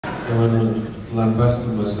I went on and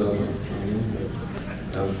lambasted myself.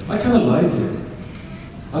 I kind of like it.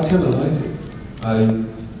 I kind of like it. I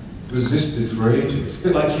resisted for ages. A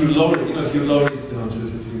bit like Hugh Laurie. You know, Hugh Laurie's been on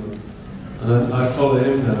Twitter a few months. And I follow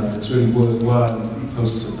him now. It's really worthwhile. He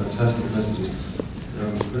posts some fantastic messages.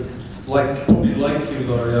 But probably like Hugh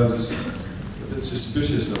Laurie, I was a bit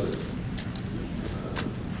suspicious of it.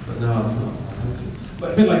 But now I'm not.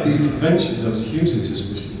 But a bit like these conventions, I was hugely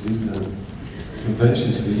suspicious of these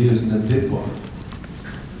conventions for years, and then did one.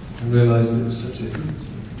 And realised that it was such a hoot.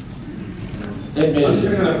 I'm just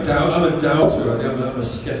kind of I'm a doubter, I'm a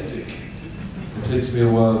skeptic. It takes me a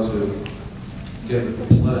while to get the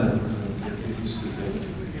plan. Get used to it.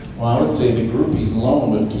 Well, I would say the groupies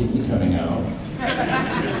alone would keep you coming out.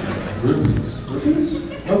 Groupies? Groupies?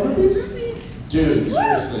 No groupies? Dude,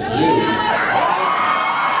 seriously, you.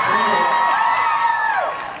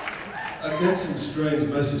 I get some strange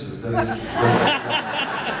messages. That is, I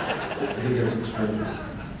do get some strange messages.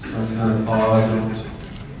 Some kind of ardent.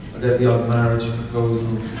 I get the odd marriage proposal,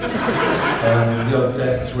 the odd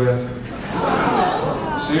death threat.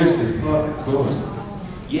 Seriously, it's part of the course.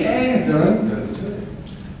 Yeah, they're out there, I tell you.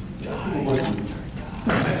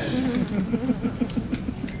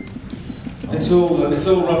 It's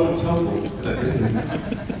all rough and tumble.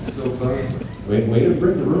 It's all bad. Way to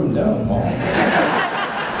bring the room down, Paul.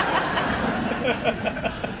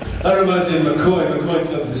 That reminds me of McCoy. McCoy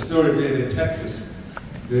tells the story of being in Texas,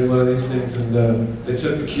 doing one of these things, and they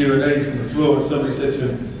took the Q&A from the floor, and somebody said to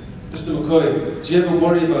him, "Mr. McCoy, do you ever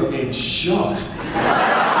worry about being shot?"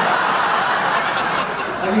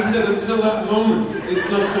 And he said, until that moment, it's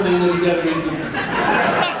not something that he'd ever even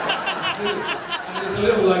considered. And it's a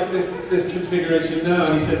little like this configuration now,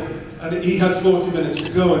 and he said, and he had 40 minutes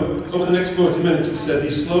to go, and over the next 40 minutes, he said,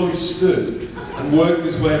 he slowly stood and worked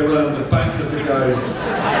his way around the back of the guy's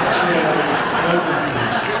chair that was talking to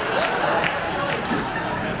him.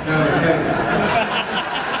 Now again.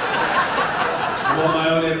 I'm on my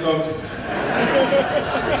own here, folks.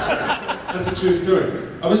 That's a true story.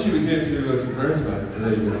 I wish he was here to verify it.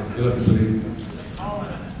 There you go. You'll have to believe it.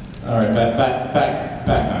 All right,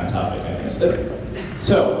 back on topic, I guess.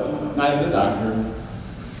 So, Night of the Doctor.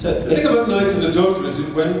 The thing about Night of the Doctor is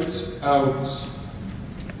it went out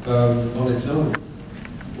on its own.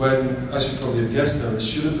 When, as you probably have guessed now, it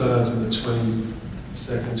should have gone out on the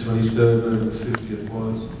 22nd, 23rd, whatever the 50th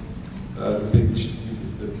was. The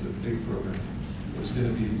big program. It was going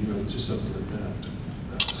to be, to something like that.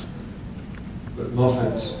 But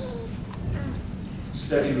Moffat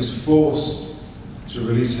said he was forced to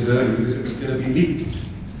release it early because it was going to be leaked.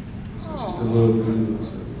 So it's just the world we live in.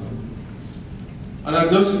 And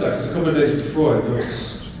I'd noticed that because a couple of days before I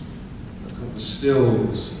noticed a couple of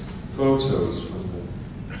stills, photos from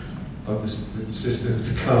of the sister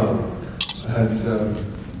to come, and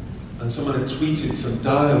someone had tweeted some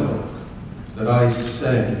dialogue that I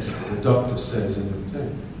said, the Doctor says in the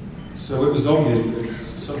thing. So it was obvious that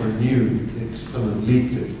someone knew it, someone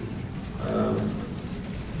leaked it.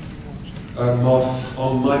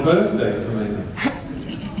 On my birthday, for me.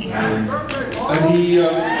 And he,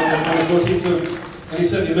 on the 14th of, and he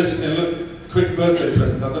sent me a message saying, look, quick birthday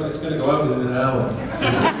present, it's going to go out within an hour.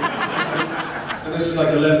 And this is like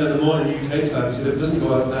 11 in the morning UK time. He said, if it doesn't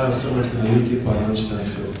go out now, someone's going to leak it by lunchtime,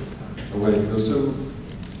 so away it goes. So,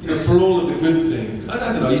 for all of the good things, I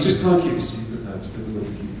don't know, you just can't keep a secret now. It's difficult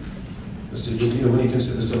to keep a secret. When you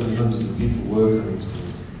consider so many hundreds of people work on these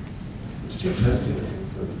things, it's too tempting, I think,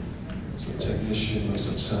 for some technician or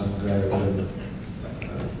some sound guy or whatever.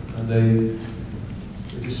 And they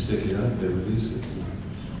just stick it out, they release it.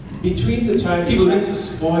 Between the time people are into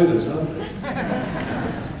spoilers, aren't they?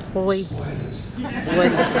 Boy. Spoilers.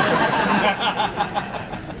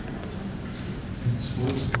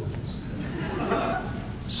 Spoilers.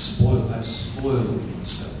 I've spoiled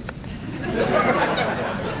myself.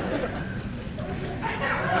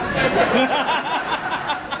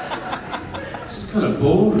 This is kind of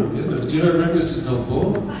ballroom, isn't it? Do you remember this is not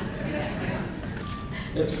ballroom?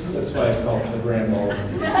 That's why it's called the Grand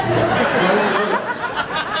Ballroom.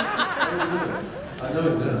 I know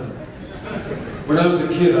it now. When I was a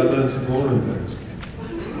kid, I learned some ballroom dance.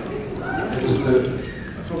 It was the...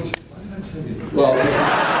 why did I tell you that? Well,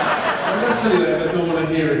 I'm going to tell you that, but I don't want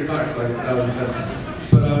to hear it back like 1,000 times.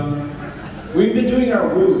 But we've been doing our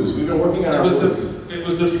ruse. We've been working on our ruse. It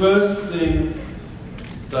was the first thing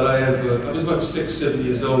that I ever... I was about 6, 7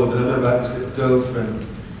 years old, and I remember I had this little girlfriend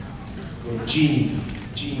called Jean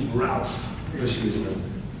Ralph. Where she is now?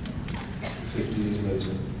 50 years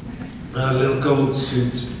later. And I had a little gold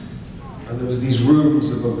suit. And there was these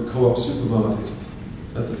rooms above the Co-op supermarket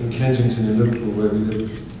in Kensington in Liverpool where we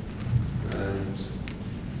lived. And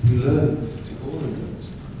we learned to ballroom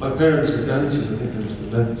dance. My parents were dancers, I think they must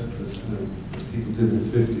have met, as people did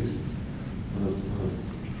in the 50s, on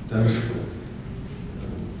a dance floor.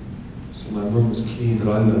 So my mum was keen that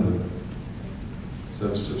I learn, because I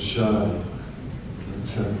was so shy,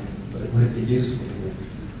 but it might be useful.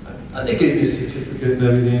 And they gave me a certificate and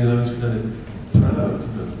everything, and I was kind of proud, you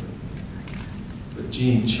know. But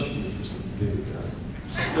Gene chucked me for some big guy.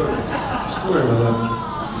 It's a story of my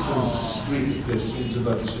life. Some street place seems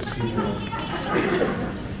about 6 feet long.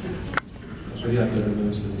 But yeah, I've never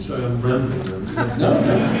noticed them. Sorry, I'm rambling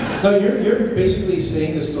now. No, you're basically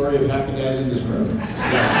saying the story of half the guys in this room. So.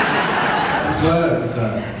 I'm glad of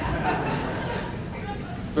that.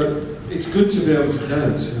 But it's good to be able to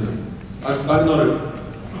dance, you know. I'm not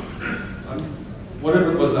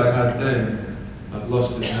whatever it was I had then, I've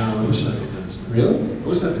lost it now. I wish I could dance. Really? I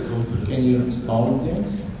wish I had the confidence. Can you ballroom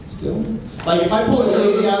dance still? Like if I pull a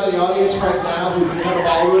lady out of the audience right now who didn't have a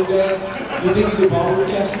ballroom dance, you think you could ballroom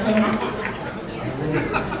dance with them?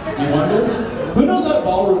 You wonder? Who knows how to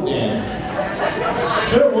ballroom dance?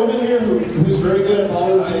 Is there a woman here who's very good at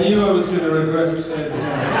ballroom dance? I knew I was going to regret saying this.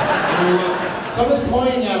 You know what? Someone's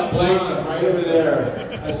pointing at a blade right over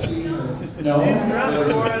there. I see her. No?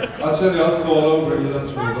 I'll tell you, I'll fall over and you'll have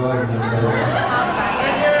to revive me.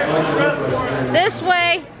 This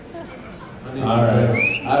way.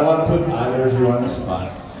 Alright. I don't want to put either of you on the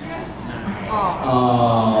spot.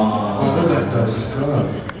 Oh, that guy's scarred.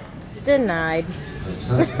 Denied.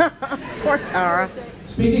 Fantastic. Poor Tara.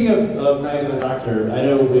 Speaking of Night of the Doctor, I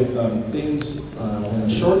know with things, when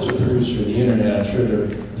shorts are produced for the internet, I'm sure they're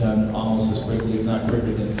done almost as quickly, if not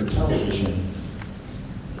quicker than for television.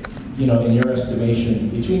 You know, in your estimation,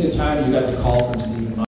 between the time you got the call from Stephen